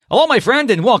Hello, my friend,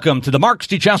 and welcome to the Mark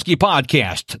Stachowski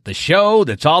Podcast, the show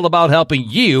that's all about helping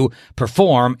you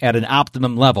perform at an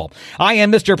optimum level. I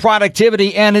am Mr.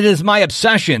 Productivity, and it is my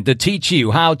obsession to teach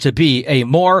you how to be a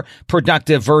more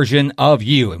productive version of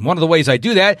you. And one of the ways I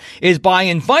do that is by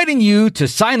inviting you to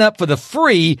sign up for the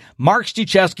free Mark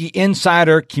Stachowski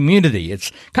Insider Community.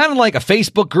 It's kind of like a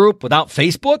Facebook group without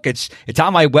Facebook. It's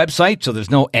on my website, so there's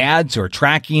no ads or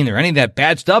tracking or any of that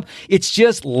bad stuff. It's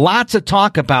just lots of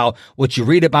talk about what you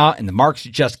read about in the Mark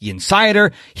Stachowski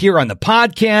Insider here on the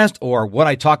podcast or what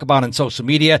I talk about on social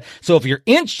media. So if you're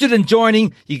interested in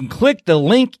joining, you can click the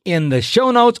link in the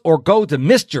show notes or go to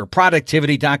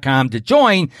MrProductivity.com to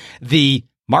join the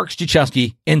Mark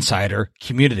Stachowski Insider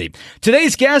Community.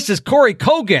 Today's guest is Kory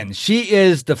Kogon. She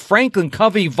is the Franklin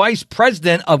Covey Vice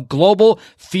President of Global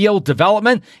Field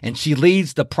Development, and she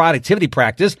leads the productivity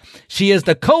practice. She is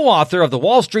the co-author of the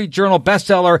Wall Street Journal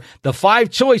bestseller, The 5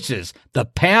 Choices, The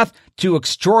Path to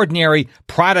Extraordinary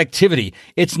Productivity.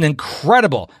 It's an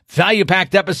incredible,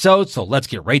 value-packed episode, so let's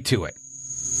get right to it.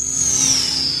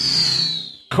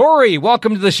 Kory,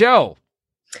 welcome to the show.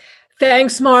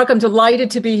 Thanks, Mark. I'm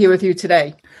delighted to be here with you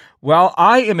today. Well,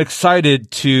 I am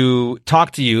excited to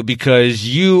talk to you because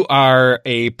you are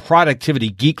a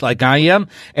productivity geek like I am.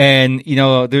 And, you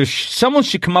know, someone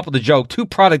should come up with a joke. 2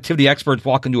 productivity experts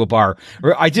walk into a bar.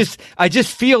 I just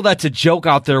feel that's a joke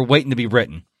out there waiting to be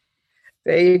written.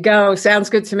 There you go. Sounds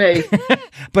good to me.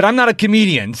 But I'm not a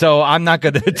comedian, so I'm not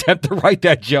going to attempt to write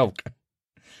that joke.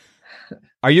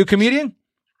 Are you a comedian?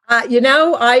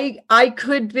 I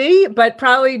could be, but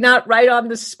probably not right on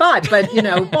the spot. But, you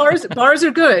know, bars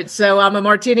are good. So I'm a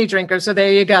martini drinker. So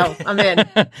there you go. I'm in.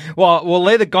 Well, we'll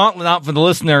lay the gauntlet out for the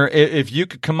listener. If you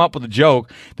could come up with a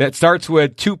joke that starts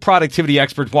with 2 productivity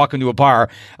experts walk into a bar,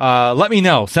 let me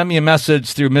know. Send me a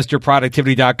message through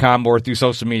MrProductivity.com or through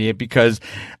social media because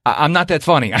I'm not that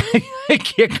funny. I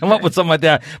can't come up with something like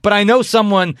that. But I know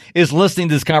someone is listening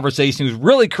to this conversation who's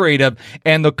really creative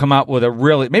and they'll come out with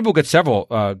maybe we'll get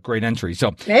several great entries.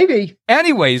 So maybe.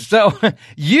 Anyways, so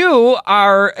you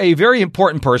are a very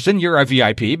important person. You're a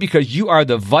VIP because you are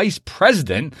the vice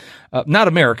president, not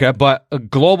America, but a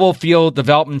global field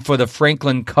development for the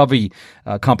Franklin Covey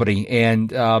company. And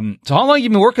so how long have you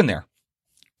been working there?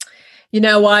 You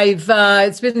know,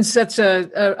 it's been such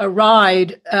a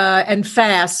ride and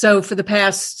fast. So for the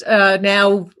past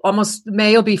now almost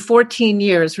May will be 14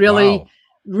 years, really. Wow.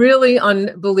 Really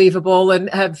unbelievable, and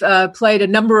have played a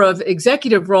number of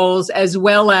executive roles as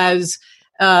well as,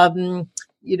 being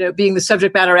the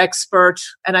subject matter expert.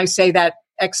 And I say that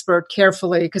expert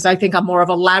carefully because I think I'm more of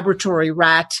a laboratory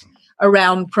rat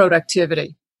around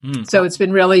productivity. So it's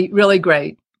been really, really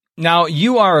great. Now,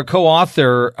 you are a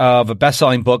co-author of a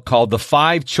best-selling book called The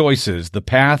 5 Choices, The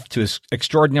Path to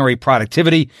Extraordinary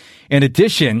Productivity. In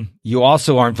addition, you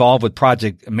also are involved with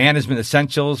project management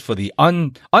essentials for the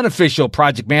unofficial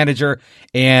project manager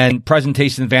and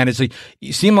presentation advantage. So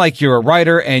you seem like you're a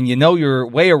writer and you know your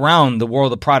way around the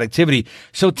world of productivity.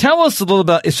 So tell us a little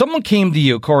bit, if someone came to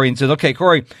you, Kory, and said, okay,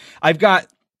 Kory, I've got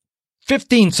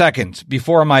 15 seconds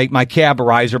before my cab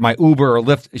arrives or my Uber or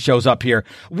Lyft shows up here.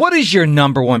 What is your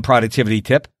number one productivity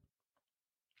tip?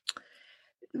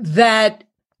 That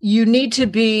you need to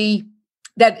be,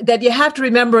 that you have to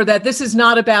remember that this is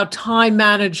not about time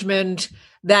management,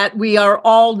 that we are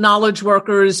all knowledge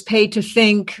workers paid to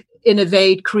think,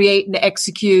 innovate, create, and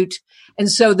execute. And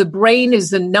so the brain is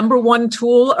the number one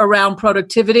tool around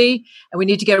productivity. And we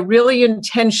need to get really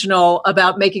intentional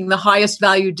about making the highest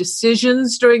value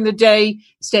decisions during the day,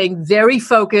 staying very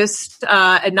focused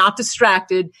and not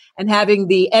distracted, and having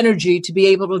the energy to be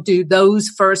able to do those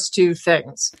first 2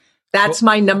 things. That's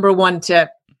my number one tip.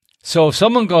 So if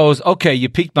someone goes, okay, you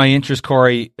piqued my interest,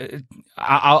 Kory,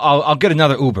 I'll get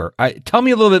another Uber. Tell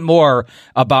me a little bit more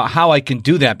about how I can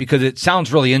do that because it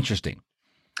sounds really interesting.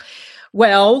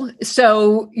 Well,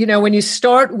 so, when you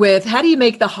start with how do you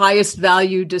make the highest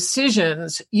value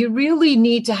decisions, you really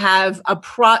need to have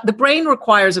the brain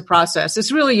requires a process.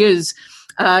 This really is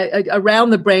around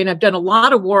the brain. I've done a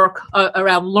lot of work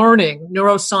around learning,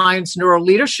 neuroscience,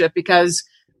 neuroleadership, because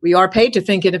we are paid to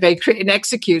think, innovate, create, and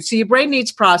execute. So your brain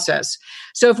needs process.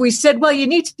 So if we said, well, you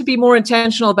need to be more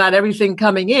intentional about everything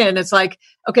coming in, it's like,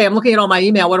 okay, I'm looking at all my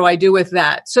email. What do I do with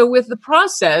that? So with the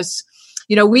process,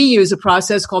 we use a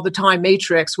process called the time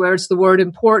matrix, where it's the word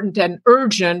important and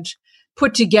urgent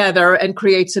put together and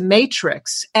creates a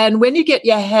matrix. And when you get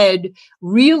your head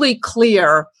really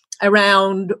clear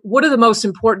around what are the most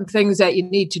important things that you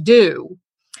need to do,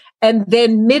 and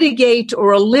then mitigate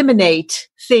or eliminate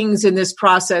things in this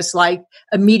process like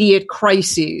immediate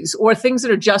crises or things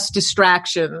that are just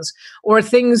distractions or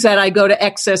things that I go to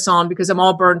excess on because I'm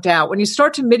all burnt out. When you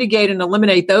start to mitigate and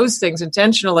eliminate those things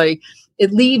intentionally,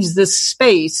 it leaves the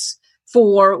space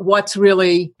for what's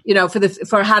really,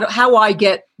 for how I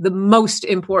get the most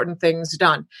important things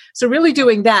done. So really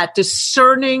doing that,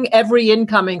 discerning every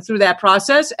incoming through that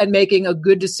process and making a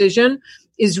good decision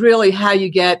is really how you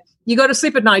go to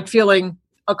sleep at night feeling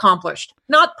accomplished.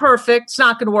 Not perfect. It's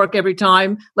not going to work every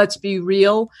time. Let's be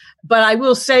real. But I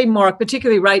will say, Mark,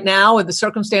 particularly right now in the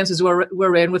circumstances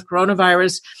we're in with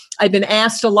coronavirus, I've been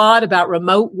asked a lot about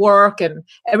remote work and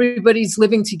everybody's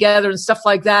living together and stuff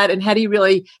like that. And how do you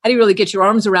really get your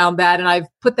arms around that? And I've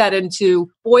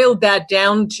boiled that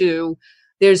down to,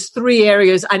 there's 3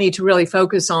 areas I need to really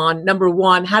focus on. Number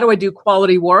 1, how do I do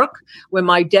quality work when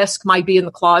my desk might be in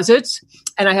the closet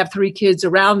and I have 3 kids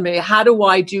around me? How do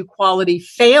I do quality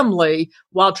family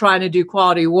while trying to do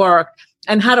quality work?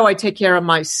 And how do I take care of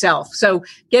myself? So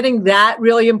getting that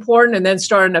really important and then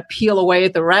starting to peel away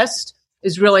at the rest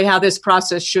is really how this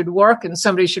process should work. And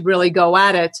somebody should really go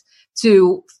at it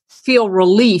to feel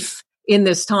relief in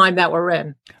this time that we're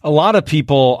in. A lot of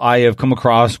people I have come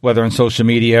across, whether on social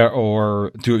media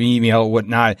or through email or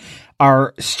whatnot,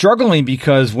 are struggling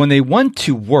because when they went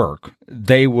to work,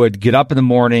 they would get up in the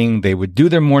morning, they would do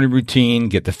their morning routine,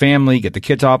 get the family, get the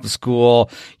kids off to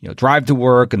school, drive to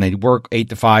work, and they'd work 8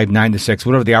 to 5, 9 to 6,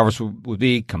 whatever the hours would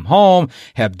be, come home,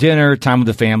 have dinner, time with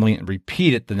the family, and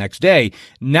repeat it the next day.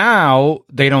 Now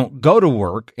they don't go to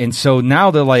work. And so now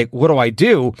they're like, what do I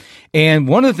do? And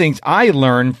one of the things I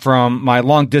learned from my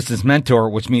long distance mentor,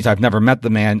 which means I've never met the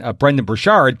man, Brendan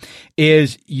Burchard,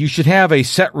 is you should have a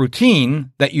set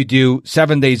routine that you do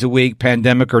 7 days a week,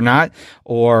 pandemic or not,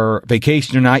 or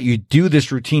vacation or not. You do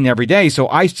this routine every day. So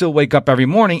I still wake up every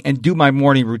morning and do my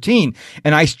morning routine.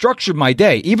 And I structure my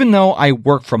day. Even though I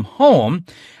work from home,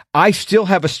 I still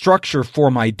have a structure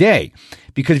for my day.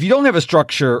 Because if you don't have a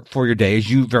structure for your day, as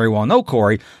you very well know,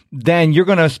 Kory, then you're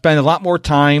going to spend a lot more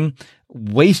time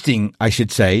wasting, I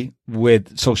should say,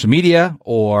 with social media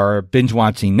or binge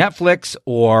watching Netflix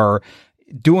or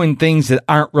doing things that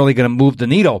aren't really going to move the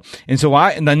needle. And so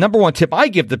the number one tip I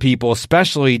give to people,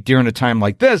 especially during a time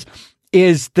like this,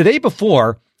 is the day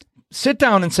before, sit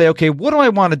down and say, okay, what do I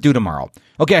want to do tomorrow?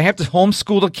 Okay, I have to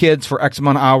homeschool the kids for X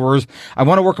amount of hours. I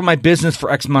want to work on my business for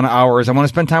X amount of hours. I want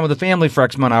to spend time with the family for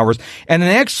X amount of hours. And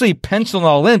then actually pencil it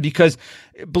all in because,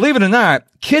 believe it or not,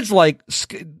 kids like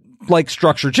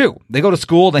structure too. They go to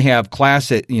school, they have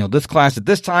class at, this class at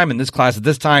this time and this class at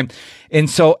this time. And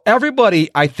so everybody,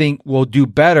 I think, will do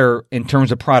better in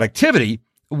terms of productivity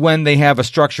when they have a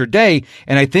structured day.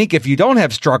 And I think if you don't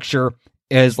have structure,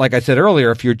 as like I said earlier,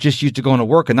 if you're just used to going to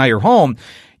work and now you're home,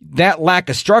 that lack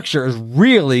of structure is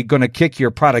really going to kick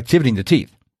your productivity in the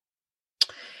teeth.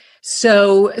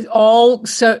 So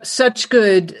such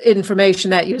good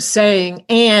information that you're saying.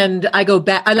 And I go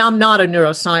back, and I'm not a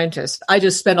neuroscientist. I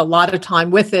just spend a lot of time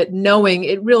with it, knowing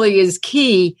it really is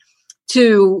key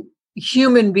to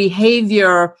human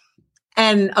behavior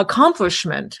and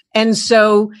accomplishment. And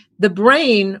so the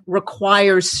brain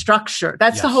requires structure.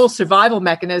 That's the whole survival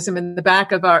mechanism in the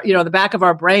back of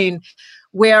our brain,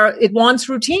 where it wants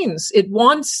routines.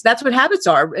 That's what habits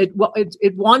are.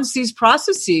 It wants these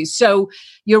processes. So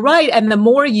you're right. And the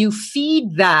more you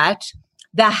feed that,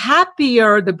 the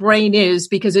happier the brain is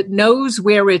because it knows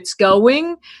where it's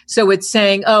going. So it's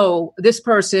saying, oh, this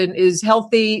person is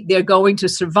healthy. They're going to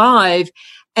survive.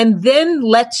 And then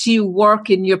lets you work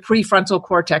in your prefrontal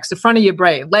cortex, the front of your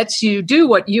brain, lets you do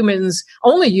what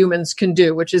only humans can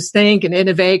do, which is think and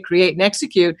innovate, create and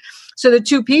execute. So the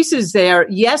 2 pieces there,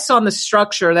 yes, on the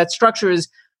structure, that structure is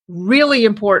really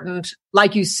important,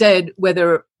 like you said,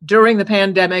 whether during the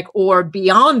pandemic or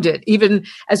beyond it, even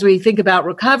as we think about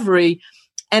recovery.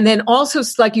 And then also,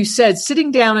 like you said,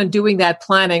 sitting down and doing that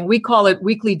planning. We call it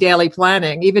weekly, daily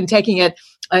planning, even taking it,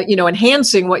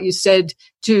 enhancing what you said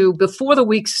to before the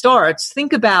week starts.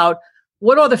 Think about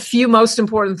what are the few most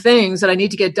important things that I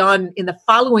need to get done in the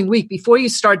following week before you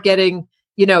start getting,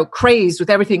 crazed with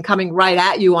everything coming right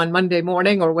at you on Monday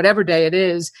morning or whatever day it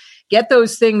is. Get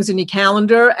those things in your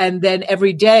calendar and then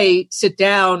every day sit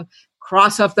down,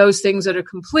 cross off those things that are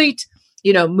complete,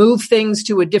 move things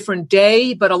to a different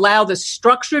day, but allow the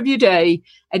structure of your day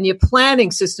and your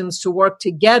planning systems to work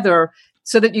together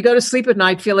so that you go to sleep at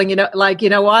night feeling,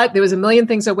 what, there was a million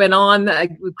things that went on. I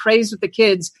was crazed with the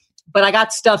kids, but I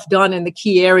got stuff done in the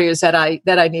key areas that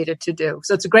I needed to do.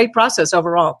 So it's a great process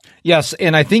overall. Yes,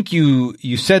 and I think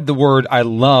you said the word I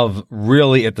love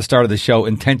really at the start of the show,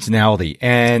 intentionality.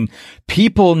 And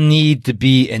people need to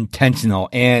be intentional.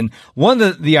 And one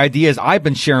of the ideas I've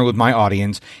been sharing with my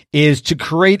audience is to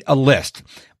create a list.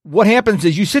 What happens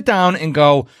is you sit down and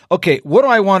go, okay, what do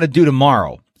I want to do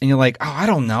tomorrow? And you're like, oh, I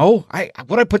don't know. What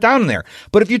do I put down in there?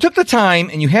 But if you took the time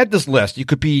and you had this list, it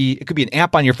could be an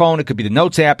app on your phone. It could be the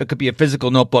notes app. It could be a physical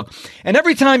notebook. And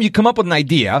every time you come up with an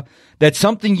idea that's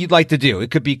something you'd like to do, it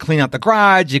could be clean out the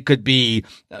garage. It could be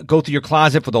go through your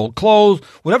closet for the old clothes,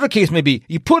 whatever the case may be,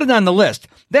 you put it on the list.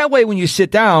 That way, when you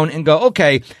sit down and go,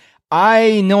 okay,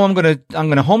 I know I'm going to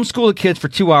homeschool the kids for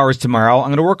 2 hours tomorrow. I'm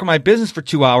going to work on my business for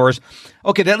 2 hours.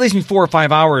 Okay, that leaves me 4 or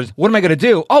 5 hours. What am I going to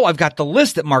do? Oh, I've got the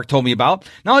list that Mark told me about.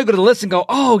 Now I go to the list and go,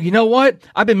 oh, you know what?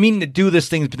 I've been meaning to do this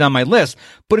thing that's been on my list.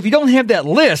 But if you don't have that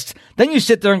list, then you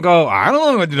sit there and go, I don't know what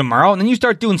I'm going to do tomorrow. And then you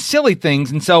start doing silly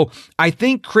things. And so I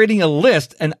think creating a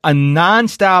list, and a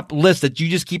nonstop list that you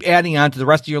just keep adding on to the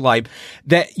rest of your life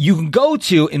that you can go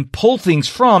to and pull things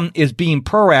from, is being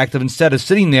proactive instead of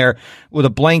sitting there with a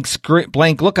blank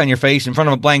look on your face in front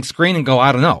of a blank screen and go,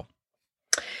 I don't know.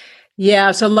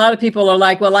 Yeah. So a lot of people are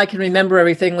like, well, I can remember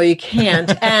everything. Well, you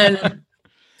can't. And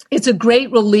it's a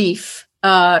great relief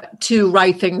to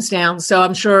write things down. So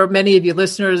I'm sure many of you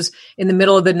listeners in the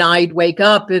middle of the night wake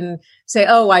up and say,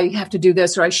 oh, I have to do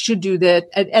this, or I should do that.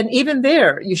 And even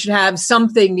there, you should have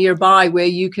something nearby where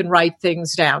you can write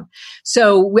things down.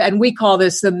 So, and we call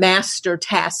this the master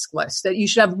task list, that you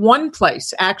should have one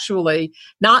place, actually,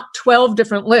 not 12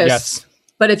 different lists. Yes.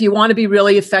 But if you want to be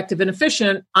really effective and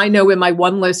efficient, I know where my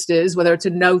one list is, whether it's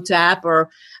a notes app or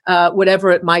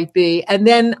whatever it might be. And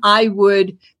then I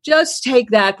would just take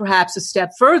that perhaps a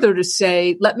step further to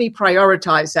say, let me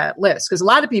prioritize that list. Because a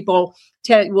lot of people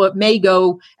may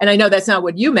go, and I know that's not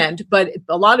what you meant, but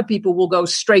a lot of people will go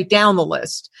straight down the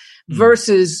list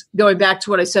versus going back to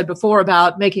what I said before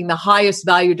about making the highest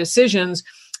value decisions.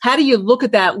 How do you look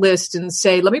at that list and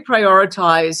say, let me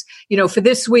prioritize, for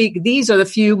this week, these are the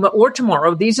few, or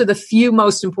tomorrow, these are the few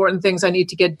most important things I need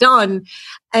to get done.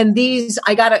 And these,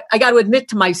 I gotta admit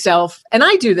to myself, and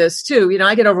I do this too,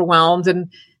 I get overwhelmed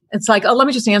and it's like, oh, let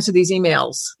me just answer these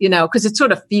emails, because it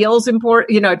sort of feels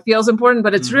important, it feels important,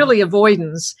 but it's really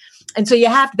avoidance. And so you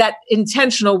have that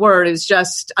intentional word is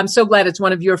just, I'm so glad it's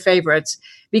one of your favorites,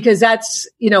 because that's,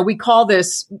 we call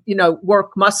this,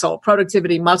 work muscle,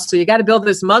 productivity muscle. You got to build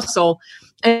this muscle.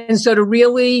 And so to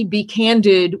really be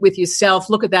candid with yourself,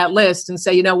 look at that list and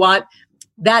say, you know what,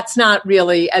 that's not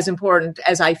really as important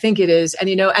as I think it is. And,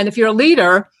 and if you're a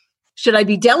leader, should I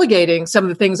be delegating some of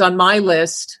the things on my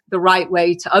list the right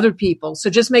way to other people? So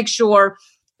just make sure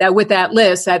that with that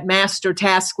list, that master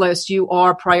task list, you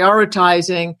are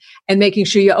prioritizing and making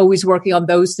sure you're always working on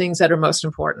those things that are most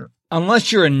important.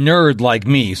 Unless you're a nerd like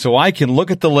me, so I can look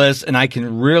at the list and I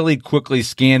can really quickly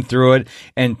scan through it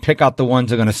and pick out the ones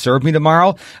that are going to serve me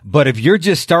tomorrow. But if you're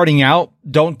just starting out,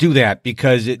 don't do that,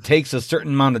 because it takes a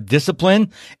certain amount of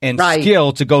discipline and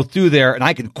skill to go through there. And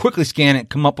I can quickly scan it and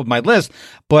come up with my list.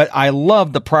 But I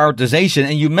love the prioritization.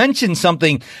 And you mentioned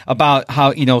something about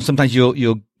how, sometimes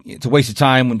you'll it's a waste of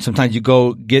time when sometimes you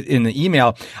go get in the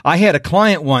email. I had a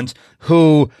client once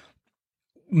who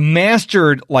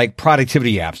mastered like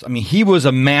productivity apps. I mean, he was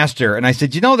a master. And I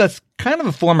said, that's kind of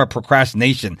a form of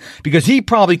procrastination, because he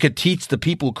probably could teach the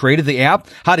people who created the app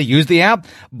how to use the app,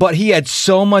 but he had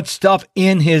so much stuff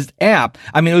in his app.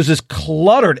 I mean, it was just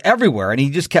cluttered everywhere, and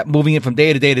he just kept moving it from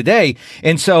day to day to day.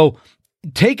 And so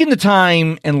taking the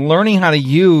time and learning how to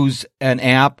use an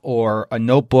app or a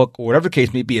notebook or whatever the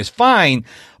case may be is fine.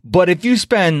 But if you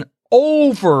spend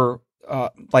over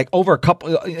a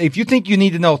couple, if you think you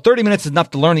need to know 30 minutes is enough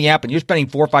to learn the app and you're spending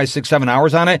 4, 5, 6, 7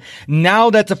 hours on it,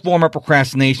 now that's a form of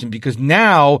procrastination, because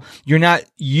now you're not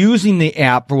using the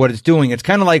app for what it's doing. It's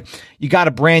kind of like you got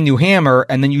a brand new hammer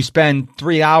and then you spend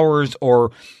 3 hours or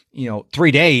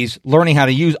 3 days learning how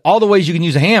to use all the ways you can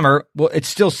use a hammer. Well, it's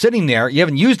still sitting there. You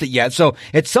haven't used it yet. So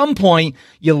at some point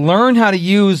you learn how to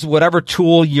use whatever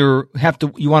tool you want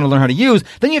to learn how to use.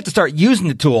 Then you have to start using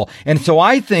the tool. And so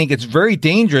I think it's very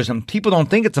dangerous, and people don't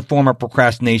think it's a form of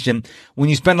procrastination when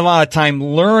you spend a lot of time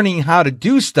learning how to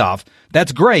do stuff.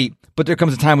 That's great. But there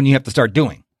comes a time when you have to start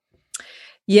doing.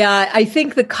 Yeah, I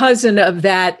think the cousin of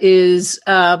that is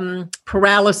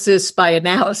paralysis by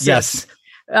analysis. Yes.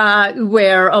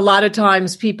 Where a lot of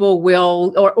times people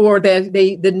will, or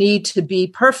the need to be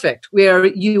perfect, where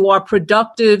you are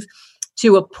productive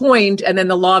to a point, and then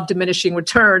the law of diminishing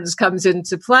returns comes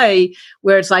into play,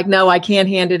 where it's like, no, I can't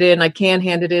hand it in, I can't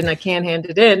hand it in, I can't hand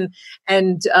it in,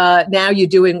 and now you're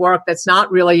doing work that's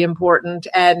not really important,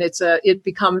 and it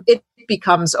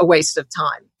becomes a waste of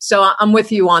time. So I'm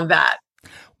with you on that.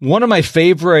 One of my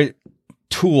favorite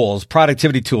tools,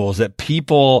 productivity tools that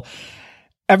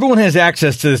everyone has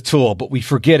access to this tool, but we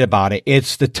forget about it.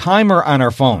 It's the timer on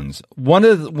our phones. One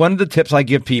of the tips I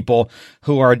give people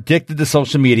who are addicted to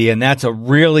social media, and that's a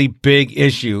really big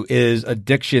issue, is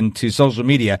addiction to social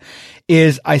media,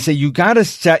 is I say you got to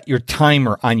set your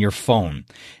timer on your phone.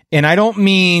 And I don't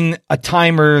mean a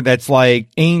timer that's like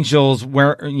angels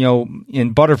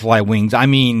in butterfly wings. I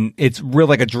mean, it's real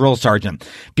like a drill sergeant.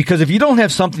 Because if you don't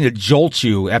have something to jolt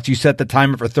you after you set the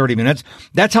timer for 30 minutes,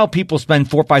 that's how people spend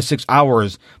 4, 5, 6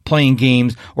 hours playing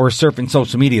games or surfing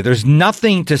social media. There's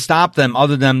nothing to stop them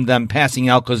other than them passing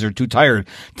out because they're too tired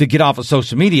to get off of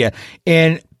social media.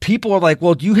 And people are like,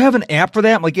 well, do you have an app for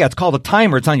that? I'm like, yeah, it's called a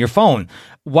timer. It's on your phone.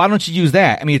 Why don't you use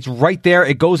that? I mean, it's right there.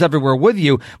 It goes everywhere with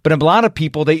you. But a lot of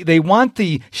people, they want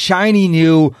the shiny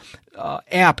new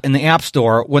app in the App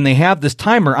Store when they have this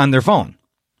timer on their phone.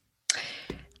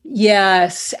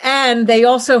 Yes. And they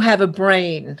also have a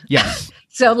brain. Yes.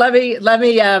 So let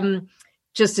me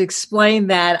just explain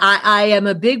that. I am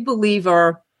a big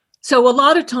believer. So a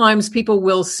lot of times people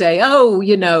will say, oh,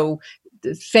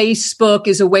 Facebook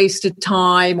is a waste of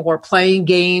time, or playing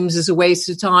games is a waste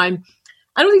of time.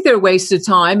 I don't think they're a waste of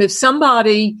time. If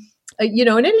somebody, in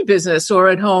any business or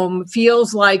at home,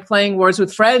 feels like playing Words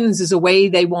with Friends is a way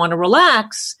they want to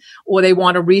relax, or they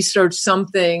want to research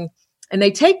something, and they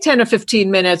take 10 or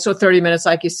 15 minutes or 30 minutes,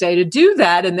 like you say, to do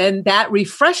that, and then that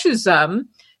refreshes them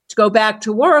to go back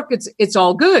to work, it's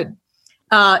all good.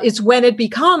 It's when it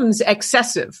becomes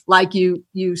excessive, like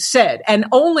you said, and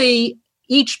only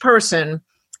each person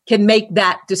can make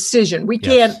that decision. We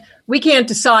can't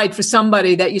decide for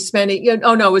somebody that you're spending,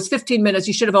 oh no, it's 15 minutes.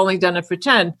 You should have only done it for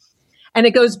 10. And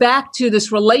it goes back to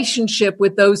this relationship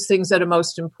with those things that are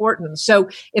most important. So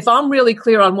if I'm really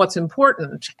clear on what's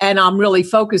important, and I'm really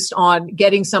focused on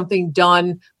getting something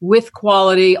done with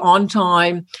quality, on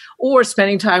time, or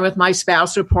spending time with my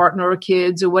spouse or partner or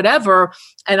kids or whatever,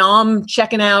 and I'm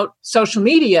checking out social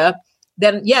media,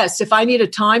 then yes, if I need a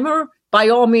timer, by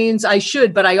all means, I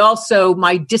should, but I also,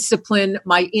 my discipline,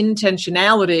 my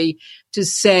intentionality to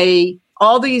say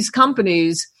all these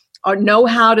companies know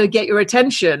how to get your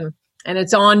attention, and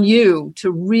it's on you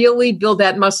to really build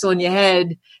that muscle in your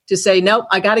head to say, nope,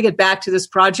 I got to get back to this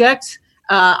project.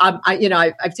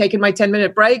 I've taken my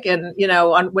 10-minute break, and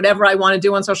on whatever I want to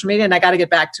do on social media, and I got to get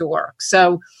back to work.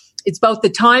 So it's both the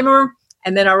timer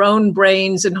and then our own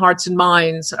brains and hearts and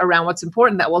minds around what's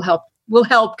important that will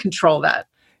help control that.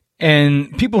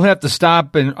 And people have to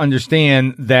stop and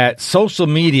understand that social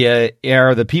media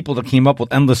are the people that came up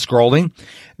with endless scrolling.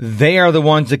 They are the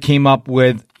ones that came up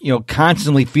with,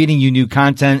 constantly feeding you new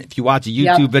content. If you watch a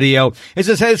YouTube video, it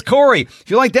just says, Kory,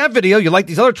 if you like that video, you like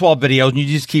these other 12 videos, and you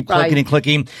just keep clicking and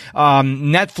clicking.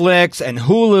 Netflix and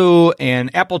Hulu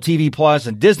and Apple TV Plus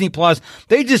and Disney Plus,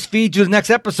 they just feed you the next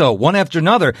episode, one after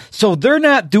another. So they're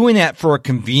not doing that for a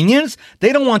convenience.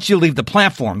 They don't want you to leave the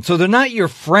platform. So they're not your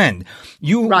friend.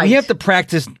 We have to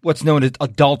practice what's known as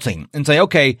adulting and say,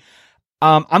 okay,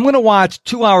 I'm going to watch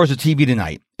 2 hours of TV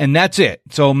tonight, and that's it.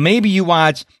 So maybe you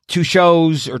watch 2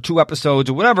 shows or 2 episodes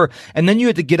or whatever, and then you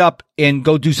have to get up and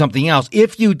go do something else.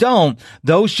 If you don't,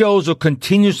 those shows will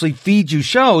continuously feed you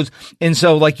shows. And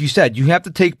so, like you said, you have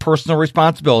to take personal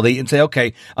responsibility and say,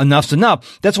 okay, enough's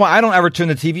enough. That's why I don't ever turn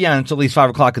the TV on until at least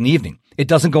 5 o'clock in the evening. It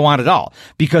doesn't go on at all,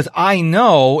 because I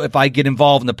know if I get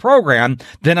involved in the program,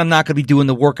 then I'm not going to be doing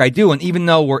the work I do. And even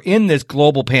though we're in this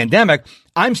global pandemic,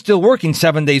 I'm still working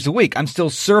 7 days a week. I'm still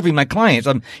serving my clients.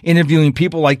 I'm interviewing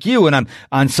people like you, and I'm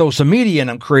on social media, and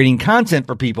I'm creating content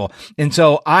for people. And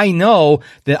so I know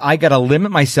that I got to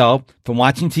limit myself from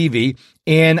watching TV,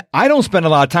 and I don't spend a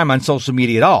lot of time on social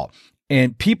media at all.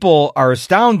 And people are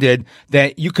astounded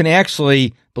that you can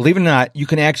actually, believe it or not, you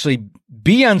can actually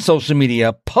be on social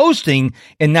media posting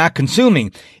and not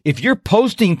consuming. If you're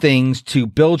posting things to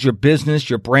build your business,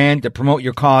 your brand, to promote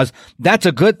your cause, that's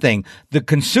a good thing. The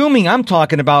consuming I'm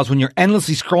talking about is when you're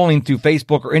endlessly scrolling through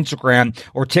Facebook or Instagram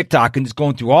or TikTok and just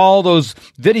going through all those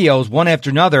videos one after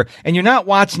another, and you're not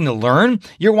watching to learn.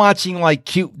 You're watching like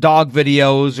cute dog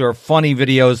videos or funny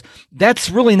videos. That's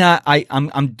really not,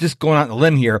 I'm just going out on a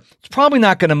limb here. It's probably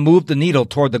not going to move the needle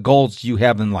toward the goals you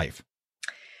have in life.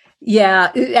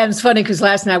 Yeah. And it's funny because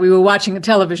last night we were watching a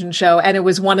television show, and it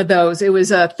was one of those. It was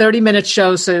a 30-minute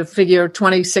show. So figure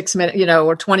 26 minutes,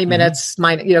 or 20 minutes,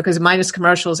 because minus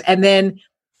commercials. And then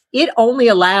it only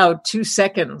allowed 2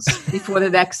 seconds before the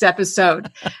next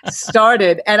episode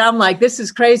started. And I'm like, this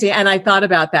is crazy. And I thought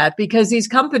about that because these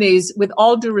companies, with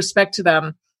all due respect to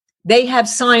them, they have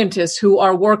scientists who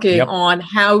are working on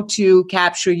how to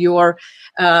capture your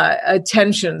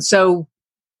attention. So,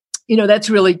 that's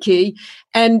really key.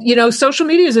 And, social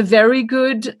media is a very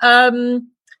good,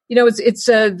 it's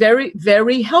a very,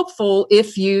 very helpful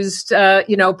if used,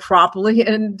 properly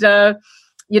and,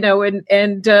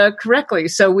 correctly.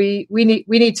 So we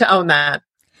need to own that.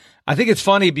 I think it's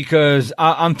funny because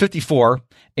I'm 54,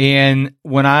 and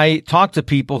when I talk to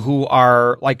people who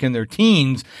are like in their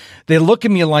teens, they look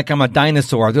at me like I'm a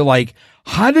dinosaur. They're like,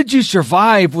 how did you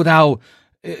survive without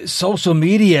social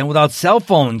media and without cell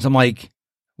phones? I'm like,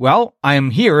 well,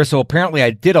 I'm here, so apparently I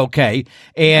did okay.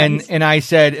 And I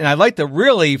said, and I'd like to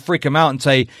really freak him out and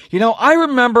say, I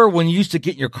remember when you used to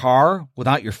get in your car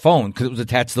without your phone because it was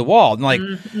attached to the wall. And like,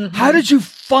 how did you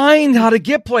find how to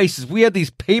get places? We had these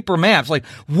paper maps. Like,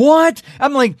 what?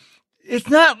 I'm like, it's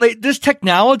not like this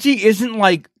technology isn't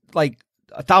like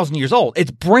 1,000 years old.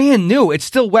 It's brand new. It's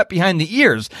still wet behind the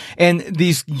ears. And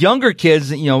these younger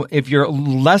kids, if you're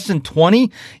less than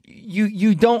 20,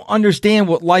 you don't understand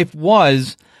what life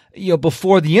was,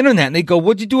 before the internet. And they go,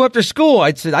 what'd you do after school?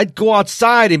 I'd say, I'd go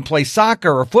outside and play soccer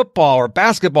or football or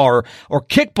basketball or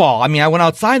kickball. I mean, I went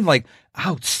outside, like,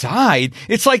 outside?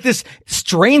 It's like this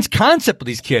strange concept with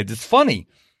these kids. It's funny.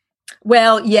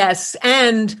 Well, yes.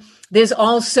 And there's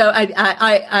also,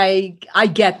 I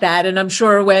get that. And I'm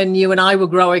sure when you and I were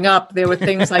growing up, there were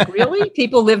things like, really?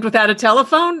 People lived without a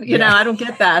telephone? I don't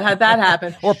get that. How'd that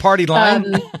happen? Or party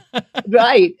line.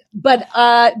 Right. But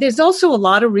there's also a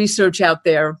lot of research out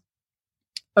there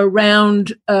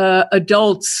around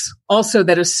adults also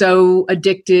that are so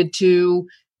addicted to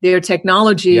their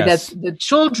technology that the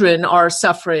children are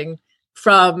suffering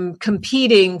from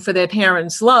competing for their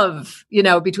parents' love,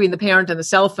 between the parent and the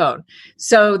cell phone.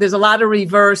 So there's a lot of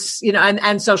reverse,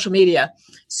 and social media.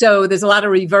 So there's a lot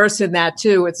of reverse in that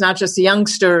too. It's not just the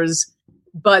youngsters,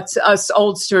 but us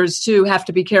oldsters too have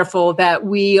to be careful that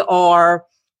we are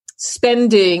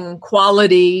spending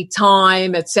quality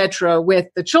time, etc., with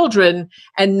the children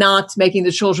and not making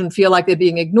the children feel like they're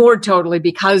being ignored totally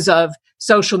because of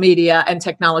social media and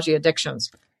technology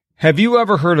addictions. Have you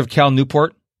ever heard of Cal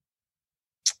Newport?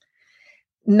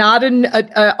 Not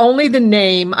only the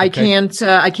name. Okay.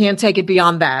 I can't take it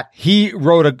beyond that. He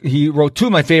wrote two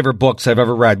of my favorite books I've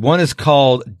ever read. One is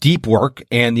called Deep Work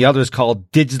and the other is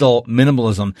called Digital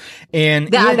Minimalism. And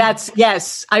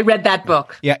yes, I read that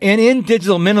book. Yeah. And in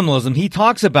Digital Minimalism, he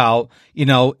talks about,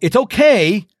 it's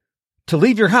okay to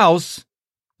leave your house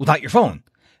without your phone.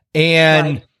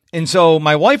 And so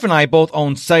my wife and I both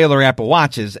own cellular Apple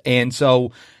Watches. And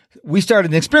so we started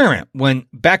an experiment when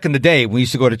back in the day we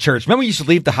used to go to church. Remember we used to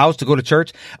leave the house to go to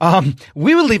church?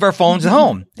 We would leave our phones at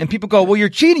home and people go, well, you're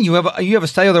cheating. You have a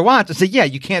cellular watch. I say, yeah,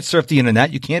 you can't surf the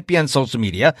internet. You can't be on social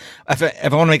media. If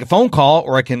I want to make a phone call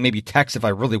or I can maybe text if I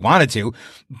really wanted to,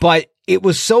 but it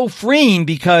was so freeing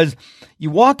because you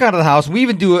walk out of the house. We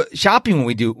even do shopping when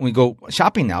we go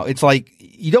shopping now. It's like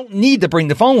you don't need to bring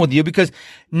the phone with you because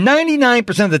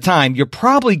 99% of the time you're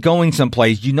probably going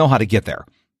someplace. You know how to get there.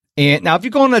 And now if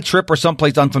you're going on a trip or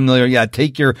someplace unfamiliar,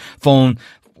 take your phone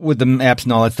with the maps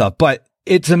and all that stuff. But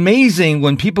it's amazing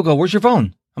when people go, where's your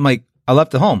phone? I'm like, I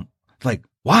left it home. It's like,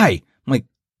 why? I'm like,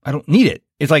 I don't need it.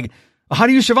 It's like, how are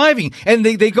you surviving? And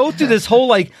they go through this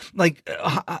whole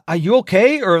are you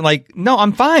okay? Or like, no,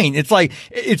 I'm fine. It's like,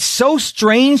 it's so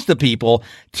strange to people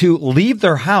to leave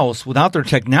their house without their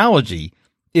technology.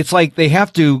 It's like they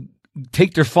have to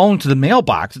take their phone to the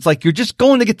mailbox. It's like you're just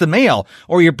going to get the mail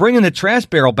or you're bringing the trash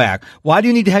barrel back. Why do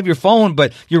you need to have your phone?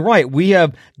 But you're right. We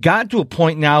have got to a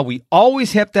point now we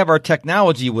always have to have our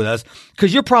technology with us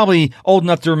because you're probably old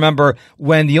enough to remember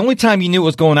when the only time you knew what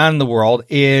was going on in the world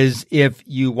is if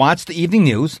you watched the evening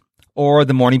news or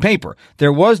the morning paper.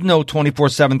 There was no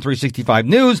 24/7, 365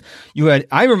 news.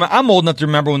 I'm old enough to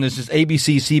remember when there's just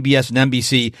ABC, CBS, and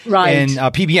NBC and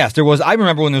PBS. I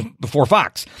remember when it was before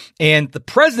Fox. And the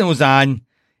president was on,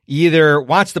 you either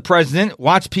watched the president,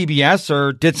 watched PBS,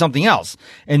 or did something else.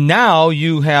 And now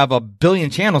you have a billion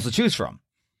channels to choose from.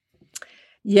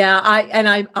 Yeah,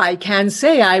 I can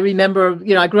say I remember,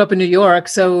 I grew up in New York,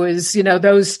 so it was,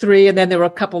 those three, and then there were a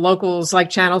couple locals like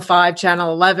Channel 5,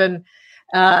 Channel 11,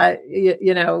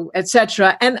 et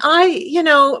cetera. And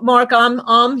Mark,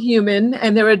 I'm human,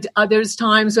 and there's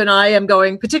times when I am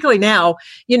going, particularly now,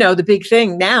 the big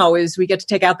thing now is we get to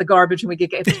take out the garbage and we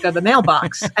get to go to the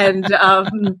mailbox. And,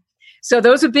 so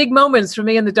those are big moments for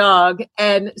me and the dog.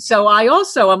 And so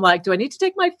I'm like, do I need to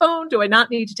take my phone? Do I not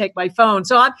need to take my phone?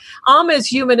 So I'm as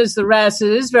human as the rest.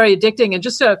 It is very addicting. And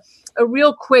just to a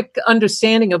real quick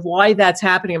understanding of why that's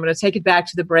happening. I'm going to take it back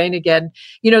to the brain again.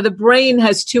 The brain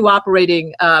has two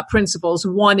operating principles.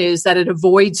 One is that it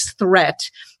avoids threat,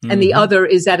 and the other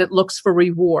is that it looks for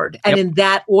reward. And in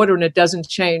that order, and it doesn't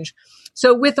change.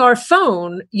 So with our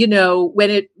phone, when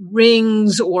it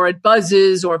rings or it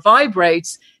buzzes or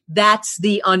vibrates, that's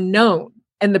the unknown,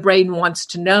 and the brain wants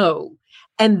to know.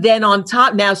 And then on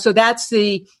top now, so that's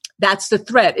the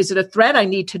threat. Is it a threat? I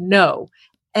need to know.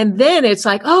 And then it's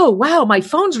like, oh, wow, my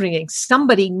phone's ringing.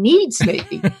 Somebody needs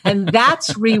me. And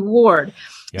that's reward.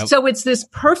 Yep. So it's this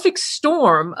perfect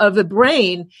storm of the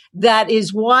brain that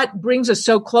is what brings us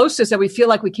so close to us that we feel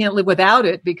like we can't live without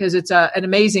it, because it's an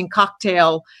amazing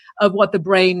cocktail of what the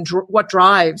brain, what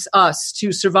drives us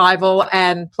to survival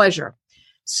and pleasure.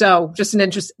 So just an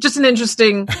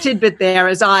interesting tidbit there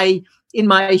as I, in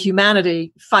my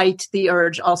humanity, fight the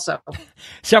urge also.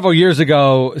 Several years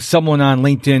ago, someone on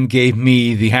LinkedIn gave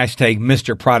me the hashtag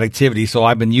Mr. Productivity, so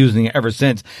I've been using it ever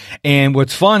since. And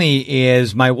what's funny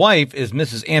is my wife is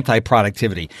Mrs.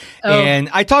 Anti-Productivity. Oh. And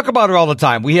I talk about her all the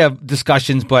time. We have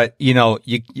discussions, but,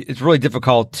 it's really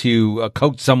difficult to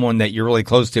coach someone that you're really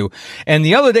close to. And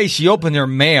the other day, she opened her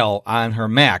mail on her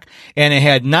Mac, and it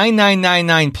had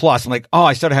 9999 plus. I'm like, oh,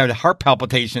 I started having heart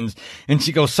palpitations. And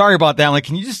she goes, sorry about that. I'm like,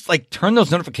 can you just turn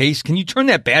those notifications? Can you turn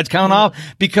that badge count off?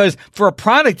 Because for a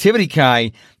productivity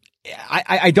guy,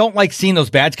 I don't like seeing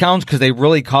those badge counts because they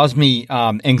really cause me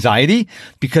anxiety,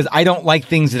 because I don't like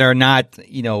things that are not,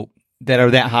 that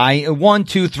are that high. 1,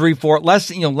 2, 3, 4,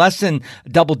 less than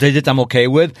double digits, I'm okay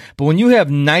with. But when you have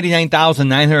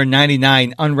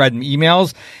 99,999 unread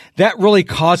emails, that really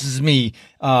causes me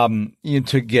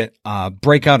to get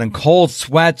breakout in cold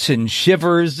sweats and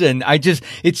shivers. And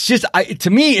to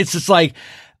me, it's just like,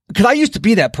 because I used to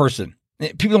be that person.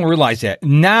 People don't realize that.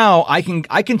 Now I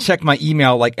can check my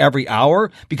email like every hour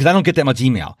because I don't get that much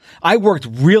email. I worked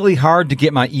really hard to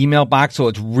get my email box so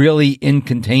it's really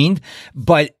contained,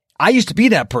 but I used to be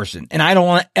that person, and I don't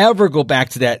want to ever go back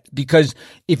to that, because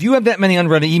if you have that many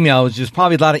unread emails, there's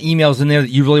probably a lot of emails in there that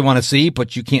you really want to see,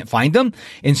 but you can't find them.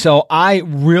 And so I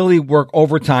really work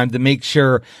overtime to make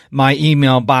sure my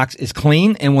email box is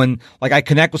clean. And when I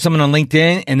connect with someone on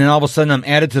LinkedIn and then all of a sudden I'm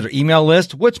added to their email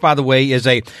list, which by the way is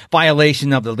a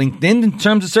violation of the LinkedIn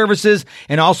terms of services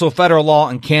and also federal law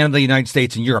in Canada, United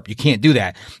States, and Europe. You can't do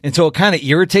that. And so it kind of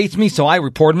irritates me. So I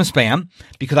report them as spam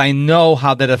because I know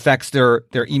how that affects their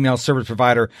email service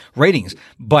provider ratings.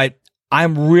 But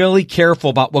I'm really careful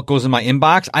about what goes in my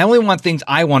inbox. I only want things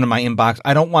I want in my inbox.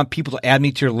 I don't want people to add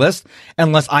me to your list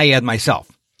unless I add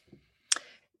myself.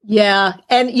 Yeah.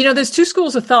 And, there's two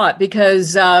schools of thought,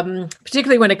 because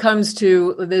particularly when it comes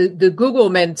to the Google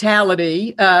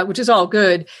mentality, which is all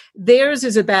good, theirs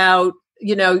is about,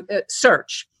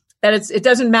 search. That it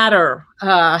doesn't matter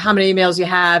how many emails you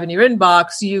have in your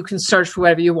inbox, you can search for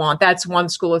whatever you want. That's one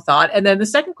school of thought. And then the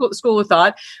second school of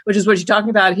thought, which is what you're talking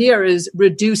about here, is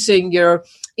reducing your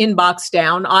inbox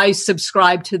down. I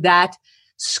subscribe to that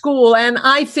school, and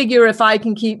I figure if I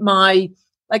can keep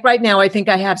like right now, I think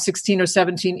I have 16 or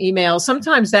 17 emails.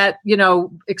 Sometimes that,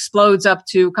 explodes up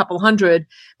to a couple hundred,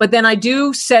 but then I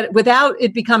do set, without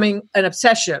it becoming an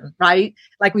obsession, right?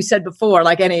 Like we said before,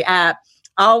 like any app,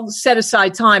 I'll set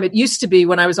aside time. It used to be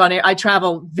when I was on air, I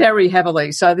travel very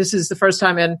heavily. So this is the first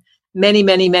time in many,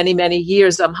 many, many, many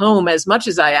years I'm home as much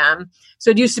as I am. So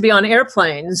it used to be on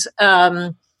airplanes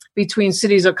between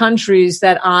cities or countries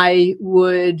that I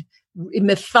would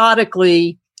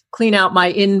methodically clean out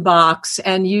my inbox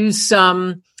and use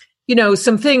some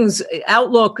things.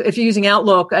 Outlook, if you're using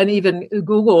Outlook and even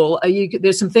Google,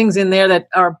 there's some things in there that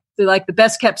are like the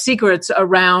best kept secrets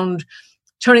around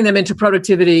turning them into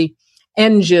productivity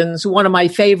engines. One of my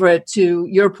favorite, to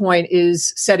your point,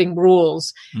 is setting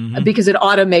rules, because it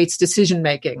automates decision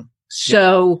making.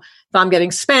 So if I'm getting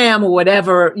spam or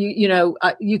whatever,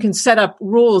 you can set up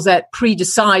rules that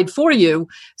pre-decide for you.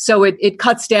 So it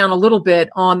cuts down a little bit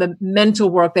on the mental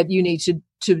work that you need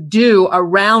to do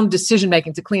around decision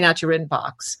making to clean out your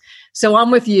inbox. So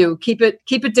I'm with you. Keep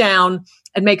it down.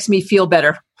 It makes me feel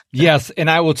better. Yes, and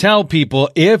I will tell people,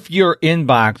 if your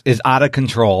inbox is out of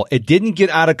control, it didn't get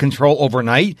out of control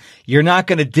overnight, you're not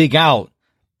going to dig out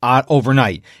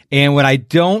overnight. And when I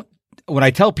tell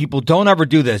people, don't ever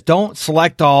do this. Don't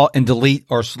select all and delete,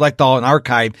 or select all and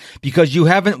archive, because we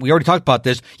already talked about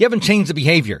this, you haven't changed the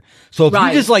behavior. So if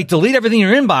you just delete everything in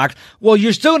your inbox, well,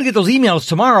 you're still going to get those emails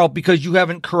tomorrow because you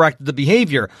haven't corrected the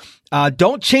behavior.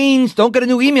 Don't get a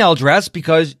new email address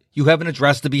because you haven't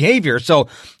addressed the behavior. So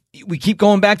we keep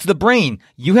going back to the brain.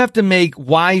 You have to make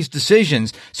wise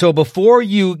decisions. So before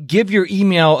you give your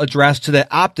email address to the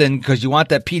opt-in because you want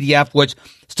that PDF, which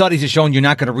studies have shown you're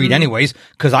not going to read anyways,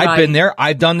 because I've been there.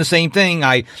 I've done the same thing.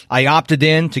 I opted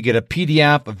in to get a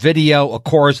PDF, a video, a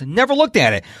course, never looked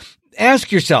at it.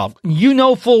 Ask yourself, you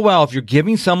know full well if you're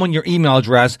giving someone your email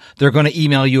address, they're going to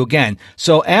email you again.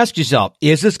 So ask yourself,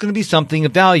 is this going to be something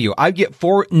of value? I get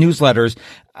 4 newsletters.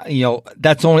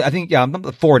 That's only, I think, I'm up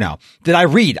to 4 now that I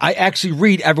read. I actually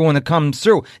read everyone that comes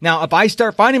through. Now, if I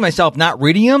start finding myself not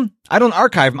reading them, I don't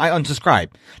archive them. I unsubscribe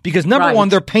because number one,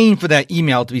 they're paying for that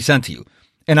email to be sent to you.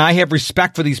 And I have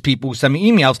respect for these people who send me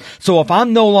emails. So if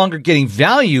I'm no longer getting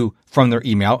value from their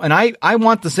email, and I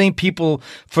want the same people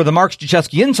for the Mark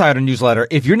Struczewski Insider newsletter,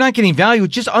 if you're not getting value,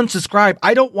 just unsubscribe.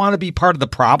 I don't want to be part of the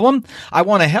problem. I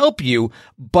want to help you.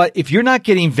 But if you're not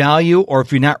getting value or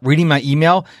if you're not reading my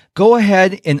email, go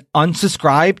ahead and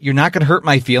unsubscribe. You're not going to hurt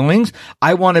my feelings.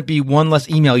 I want to be one less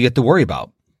email you have to worry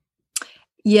about.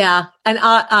 Yeah. And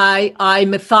I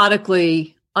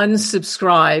methodically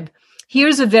unsubscribe.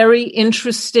 Here's a very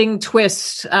interesting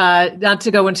twist, not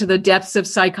to go into the depths of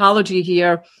psychology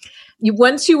here.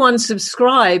 Once you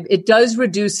unsubscribe, it does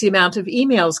reduce the amount of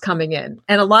emails coming in.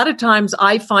 And a lot of times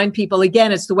I find people,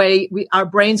 again, it's the way our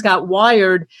brains got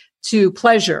wired to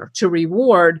pleasure, to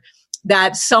reward,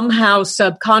 that somehow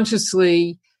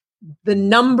subconsciously the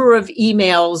number of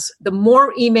emails, the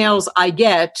more emails I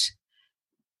get,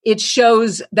 it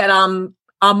shows that I'm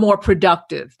more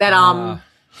productive, that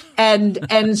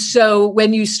And so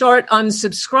when you start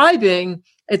unsubscribing,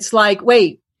 it's like,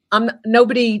 wait,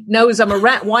 nobody knows I'm a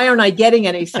rat. Why aren't I getting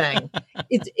anything?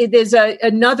 There's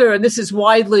another, and this is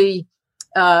widely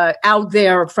out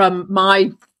there from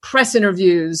my press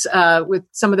interviews with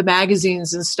some of the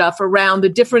magazines and stuff around the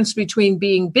difference between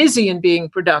being busy and being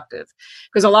productive.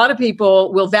 Because a lot of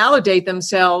people will validate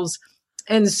themselves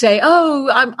and say, oh,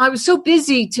 I was so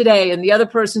busy today. And the other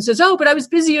person says, oh, but I was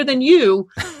busier than you.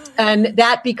 And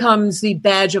that becomes the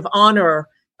badge of honor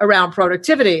around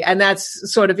productivity. And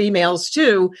that's sort of emails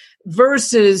too,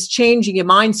 versus changing your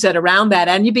mindset around that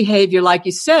and your behavior, like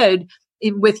you said,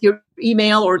 with your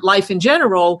email or life in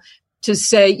general, to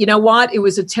say, you know what, it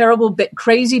was a terrible,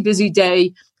 crazy busy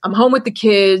day. I'm home with the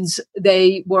kids.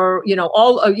 They were,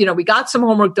 we got some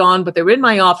homework done, but they were in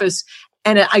my office.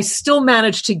 And I still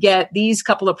managed to get these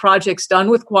couple of projects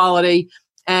done with quality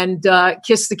and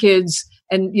kiss the kids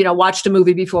and, watched a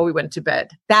movie before we went to bed.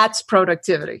 That's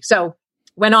productivity. So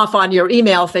went off on your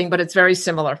email thing, but it's very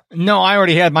similar. No, I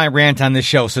already had my rant on this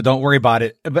show, so don't worry about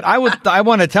it. But I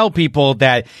want to tell people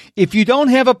that if you don't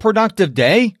have a productive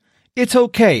day, it's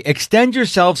okay. Extend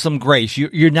yourself some grace.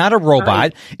 You're not a robot.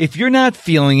 Right. If you're not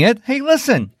feeling it, hey,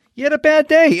 listen, you had a bad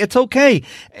day. It's okay.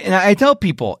 And I tell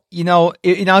people,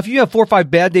 if you have 4 or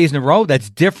 5 bad days in a row, that's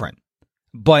different.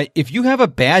 But if you have a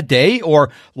bad day,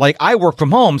 or like I work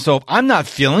from home, so if I'm not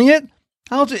feeling it,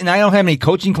 and I don't have any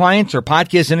coaching clients or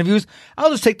podcast interviews,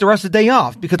 I'll just take the rest of the day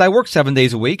off because I work 7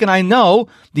 days a week and I know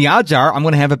the odds are I'm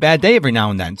going to have a bad day every now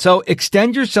and then. So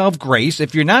extend yourself grace.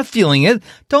 If you're not feeling it,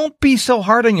 don't be so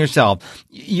hard on yourself.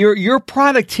 Your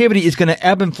productivity is going to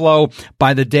ebb and flow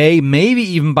by the day, maybe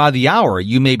even by the hour.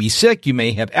 You may be sick. You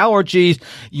may have allergies.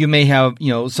 You may have,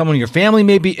 someone in your family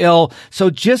may be ill. So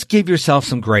just give yourself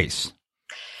some grace.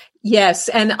 Yes.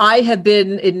 And I have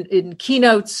been in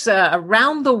keynotes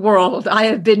around the world. I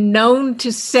have been known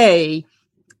to say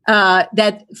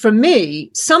that for me,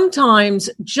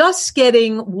 sometimes just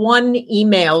getting one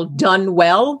email done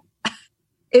well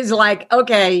is like,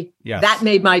 okay, yes, that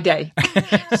made my day.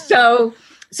 So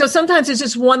sometimes it's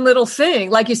just one little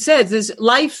thing. Like you said,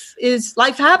 life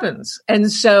happens.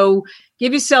 And so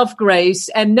give yourself grace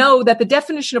and know that the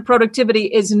definition of productivity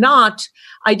is not,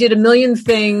 I did a million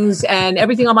things and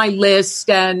everything on my list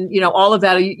and, all of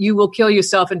that. You will kill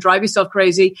yourself and drive yourself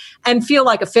crazy and feel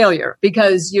like a failure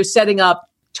because you're setting up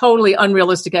totally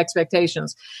unrealistic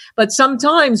expectations. But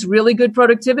sometimes really good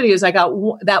productivity is I got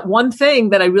that one thing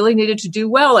that I really needed to do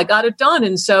well. I got it done.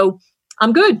 And so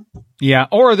I'm good. Yeah.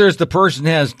 Or there's the person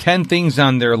who has 10 things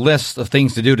on their list of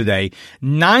things to do today.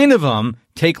 9 of them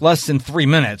take less than 3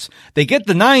 minutes. They get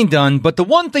the 9 done, but the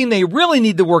one thing they really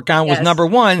need to work on was number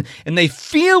 1, and they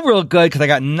feel real good because I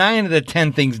got 9 of the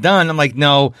 10 things done. I'm like,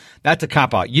 no, that's a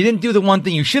cop-out. You didn't do the one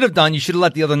thing you should have done. You should have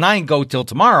let the other 9 go till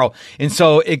tomorrow. And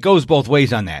so it goes both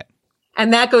ways on that.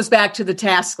 And that goes back to the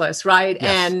task list, right?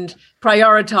 Yes. And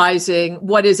prioritizing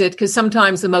what is it? Because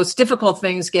sometimes the most difficult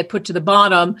things get put to the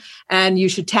bottom and you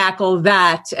should tackle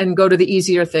that and go to the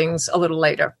easier things a little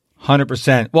later.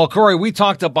 100%. Well, Kory, we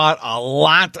talked about a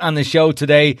lot on the show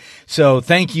today. So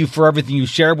thank you for everything you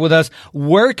shared with us.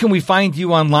 Where can we find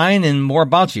you online and more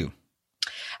about you?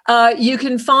 You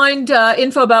can find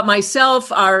info about myself,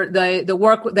 the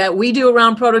work that we do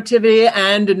around productivity,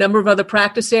 and a number of other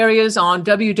practice areas on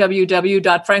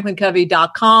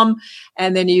www.franklincovey.com.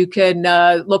 And then you can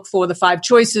look for the 5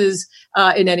 choices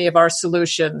in any of our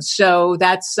solutions. So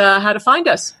that's how to find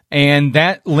us. And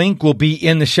that link will be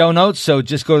in the show notes. So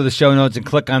just go to the show notes and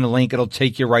click on the link. It'll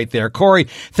take you right there. Kory,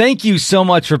 thank you so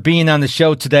much for being on the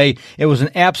show today. It was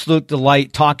an absolute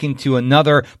delight talking to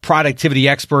another productivity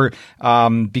expert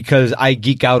because I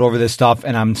geek out over this stuff,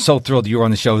 and I'm so thrilled you were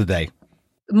on the show today.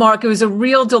 Mark, it was a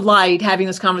real delight having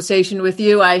this conversation with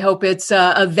you. I hope it's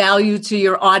a value to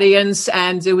your audience,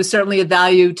 and it was certainly a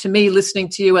value to me listening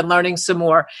to you and learning some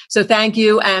more. So thank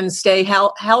you, and stay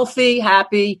healthy,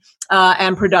 happy,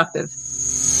 and productive.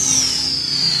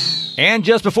 And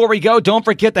just before we go, don't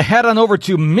forget to head on over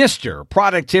to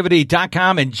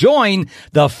MrProductivity.com and join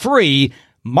the free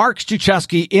Mark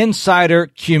Struczewski Insider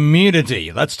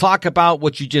Community. Let's talk about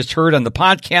what you just heard on the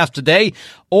podcast today,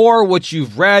 or what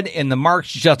you've read in the Mark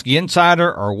Struczewski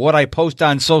Insider, or what I post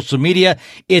on social media.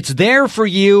 It's there for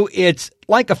you. It's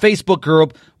like a Facebook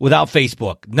group without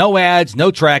Facebook. No ads,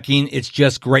 no tracking. It's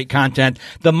just great content.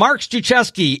 The Mark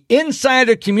Struczewski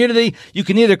Insider Community. You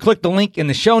can either click the link in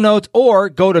the show notes or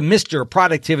go to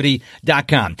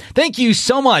MrProductivity.com. Thank you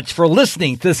so much for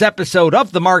listening to this episode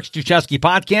of the Mark Struczewski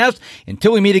Podcast.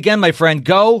 Until we meet again, my friend,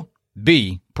 go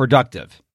be productive.